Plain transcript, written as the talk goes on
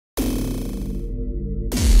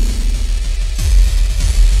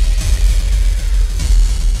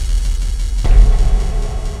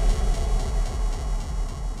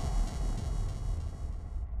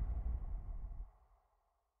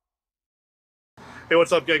Hey,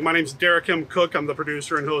 what's up, gang? My name's Derek M. Koch. I'm the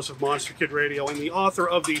producer and host of Monster Kid Radio and the author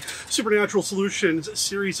of the Supernatural Solutions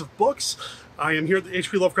series of books. I am here at the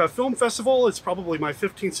H.P. Lovecraft Film Festival. It's probably my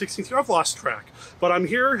 15th, 16th year. I've lost track. But I'm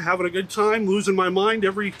here having a good time, losing my mind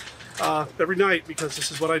every night because this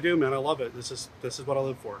is what I do, man. I love it. This is what I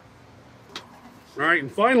live for. All right, and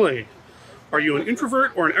finally, are you an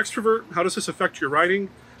introvert or an extrovert? How does this affect your writing,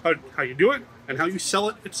 how you do it, and how you sell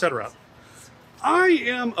it, etc.? I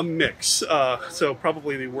am a mix, so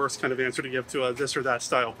probably the worst kind of answer to give to a this or that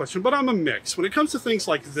style question, but I'm a mix. When it comes to things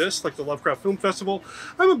like this, like the Lovecraft Film Festival,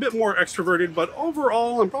 I'm a bit more extroverted, but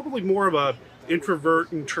overall I'm probably more of an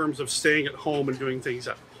introvert in terms of staying at home and doing things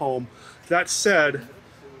at home. That said,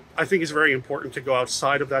 I think it's very important to go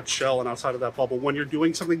outside of that shell and outside of that bubble when you're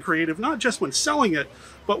doing something creative, not just when selling it,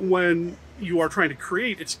 but when you are trying to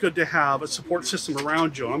create. It's good to have a support system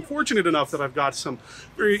around you. And I'm fortunate enough that I've got some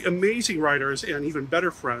very amazing writers and even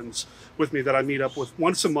better friends with me that I meet up with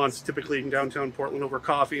once a month, typically in downtown Portland over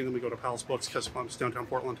coffee, and then we go to Pal's Books because it's downtown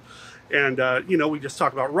Portland. And, you know, we just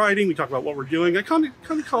talk about writing, we talk about what we're doing. I kind of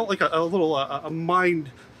call it like a little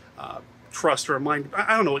mind trust or a mind,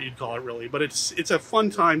 I don't know what you'd call it really, but it's a fun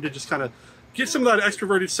time to just kind of get some of that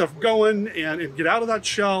extroverted stuff going and get out of that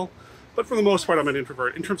shell. But for the most part, I'm an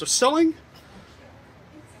introvert. In terms of selling,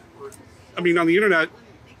 I mean, on the internet,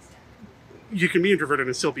 you can be introverted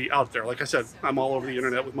and still be out there. Like I said, I'm all over the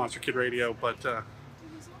internet with Monster Kid Radio, but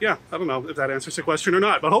yeah, I don't know if that answers the question or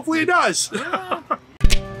not, but hopefully it does.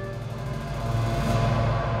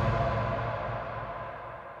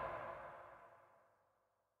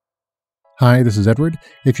 Hi, this is Edward.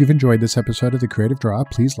 If you've enjoyed this episode of The Creative Draw,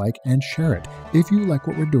 please like and share it. If you like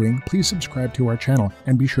what we're doing, please subscribe to our channel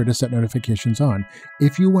and be sure to set notifications on.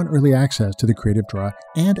 If you want early access to The Creative Draw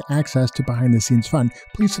and access to behind-the-scenes fun,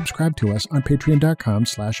 please subscribe to us on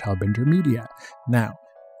patreon.com/HalbenderMedia. Now,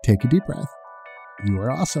 take a deep breath. You are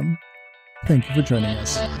awesome. Thank you for joining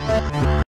us.